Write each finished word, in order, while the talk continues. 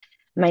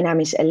Mijn naam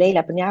is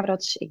Leila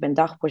Prnjavorac. Ik ben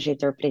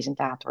dagvoorzitter,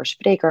 presentator,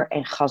 spreker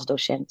en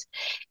gastdocent.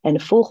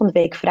 En volgende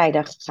week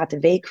vrijdag gaat de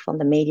Week van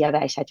de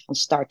Mediawijsheid van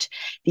start.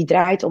 Die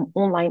draait om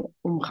online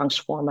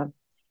omgangsvormen.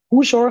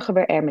 Hoe zorgen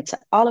we er met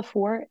z'n allen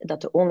voor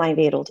dat de online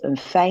wereld een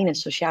fijne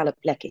sociale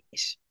plek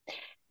is?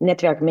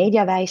 Netwerk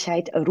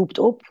Mediawijsheid roept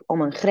op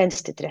om een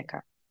grens te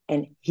trekken.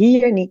 En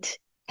hier niet,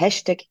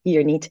 hashtag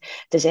hier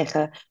niet, te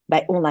zeggen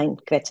bij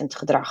online kwetsend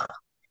gedrag.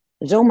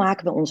 Zo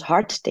maken we ons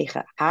hard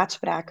tegen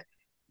haatspraak,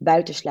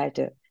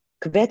 buitensluiten,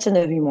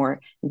 kwetsende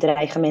humor,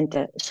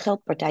 dreigementen,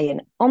 scheldpartijen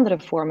en andere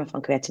vormen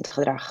van kwetsend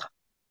gedrag.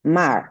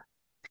 Maar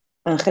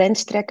een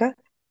grens trekken,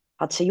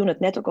 had Sioen het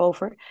net ook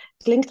over,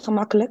 klinkt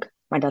gemakkelijk,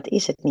 maar dat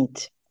is het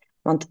niet.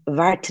 Want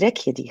waar trek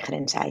je die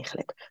grens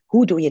eigenlijk?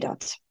 Hoe doe je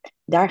dat?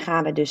 Daar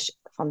gaan we dus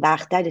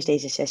vandaag tijdens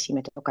deze sessie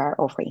met elkaar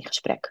over in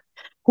gesprek.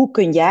 Hoe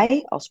kun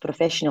jij als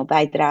professional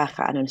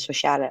bijdragen aan een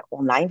sociale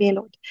online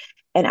wereld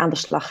en aan de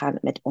slag gaan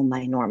met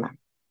online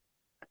normen?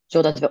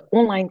 Zodat we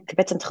online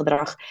kwetsend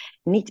gedrag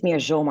niet meer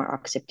zomaar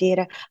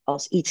accepteren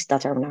als iets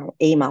dat er nou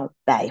eenmaal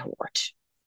bij hoort.